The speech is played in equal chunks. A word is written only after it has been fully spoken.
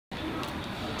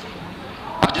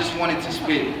just wanted to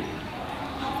spit.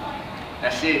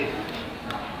 That's it.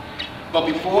 But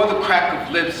before the crack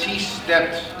of lips, he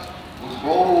stepped with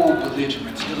bold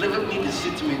belligerence, delivered me the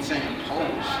sentiment saying,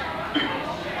 pose.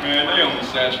 Man, they only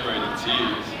saturated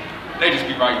tears. They just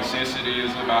be writing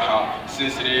sensitives about how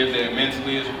sensitive their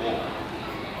mentally is war.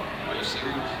 Are you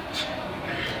serious?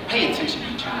 Pay attention,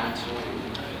 degenerates.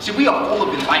 See, we are full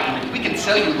of enlightenment. We can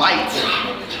sell you light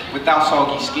without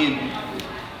soggy skin.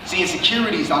 See,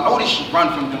 insecurities, I noticed you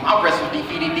run from them. I wrestled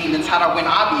defeated demons, how'd I win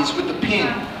obvious with the pen.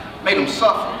 Made them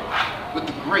suffer with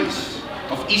the grace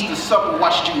of Easter supper.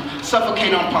 Watched you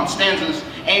suffocate upon stanzas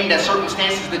aimed at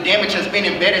circumstances. The damage has been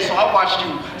embedded, so I watched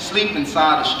you sleep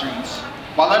inside the streets.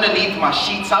 While underneath my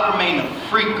sheets, I remain a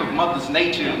freak of mother's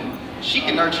nature. And she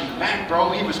can nurture you back,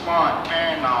 bro. He respond,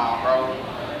 man, nah, bro.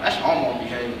 That's homo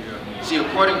behavior. See,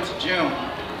 according to Jim,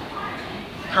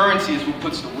 currency is what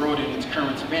puts the world in its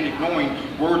current spin, ignoring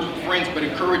words with friends, but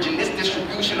encouraging this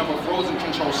distribution of a frozen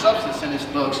controlled substance in its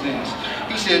thug stance.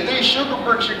 He said, these sugar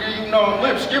bricks should give you no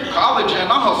lips. Skip college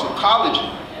and I hustle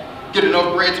collagen. Get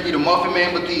enough bread to be the muffin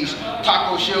man, but these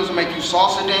taco shells will make you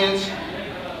salsa dance.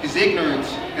 His ignorance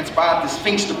inspired the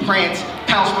Sphinx to prance,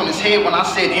 pounced on his head when I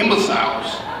said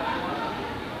imbeciles.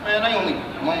 Man, they only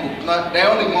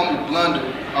mumble blunder.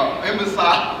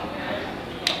 Imbecile.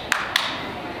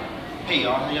 Hey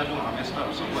y'all, how y'all doing? I messed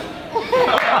up, so what?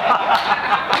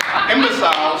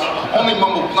 Imbeciles only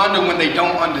mumble blunder when they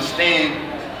don't understand.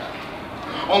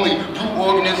 Only brute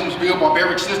organisms build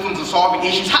barbaric systems of solving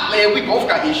issues. Hot lead, we both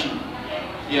got issues.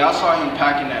 Yeah, I saw him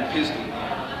packing that pistol.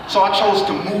 So I chose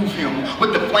to move him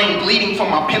with the flame bleeding from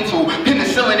my pencil,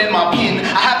 penicillin in my pen.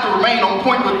 I have to remain on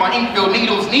point with my ink-filled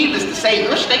needles. Needless to say,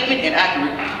 your statement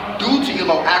inaccurate due to your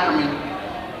low acronym.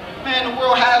 Man, the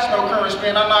world has no current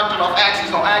spin. I knocked it off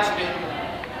axis on accident.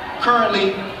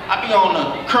 Currently, I be on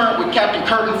the current with Captain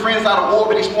Curtin, friends out of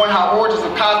orbit, exploring how origins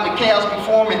of cosmic chaos be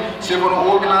forming civil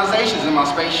organizations in my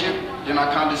spaceship. Then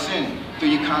I condescend through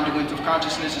your conduit of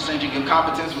consciousness, exchanging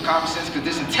incompetence with competence, because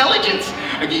this intelligence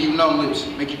will give you numb lips,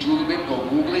 make you drool a bit, go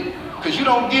Google it, because you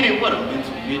don't get it. What a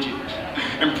mental midget.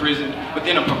 Imprisoned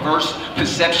within a perverse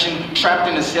perception, trapped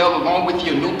in a cell along with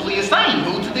your nucleus. I ain't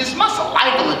new to this. My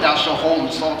saliva let out your whole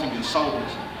insulting your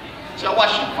souls. See, I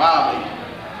watch you violate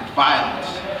with violence,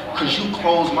 because you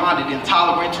closed-minded,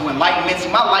 intolerant to enlightenment.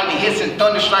 See, my lightning hits and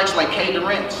thunder strikes like K.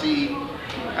 Durant. See,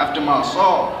 after my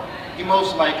assault, he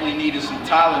most likely needed some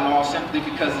Tylenol simply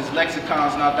because his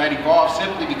lexicon's not that evolved,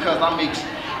 simply because I mixed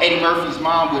Eddie Murphy's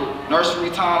mind with nursery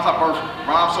times. I birthed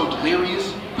rhymes so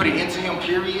delirious, put it into him,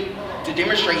 period. To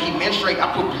demonstrate he menstruate,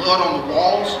 I put blood on the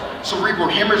walls. Cerebral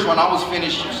hemorrhage when I was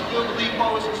finished. You still believe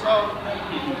poets and stuff?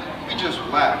 We just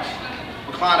relax.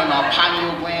 Reclining our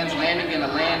pineal glands, landing in a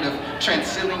land of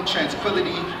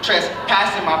tranquility,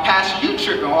 trespassing my passion. You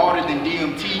tripping harder than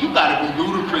DMT. You gotta be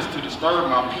ludicrous to disturb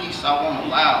my peace. I won't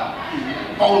allow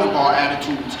bowling ball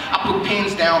attitudes. I put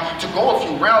pins down to go a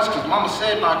few rounds because mama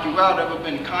said knock you out. Ever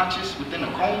been conscious within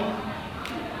a coma?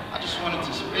 I just wanted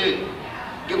to spit.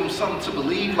 Give them something to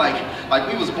believe, like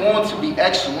we was born to be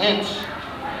excellent.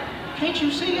 Can't you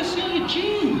see it's in your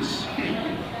genes?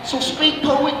 So speak,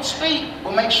 poet, speak,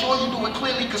 but make sure you do it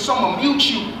clearly, because someone mute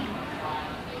you.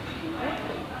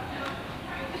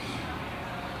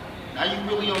 Now you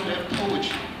really on that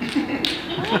poetry.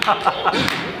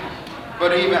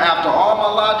 But even after all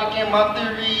my logic and my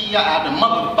theory, I had the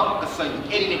motherfucker say,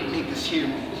 idiot niggas hear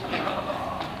me.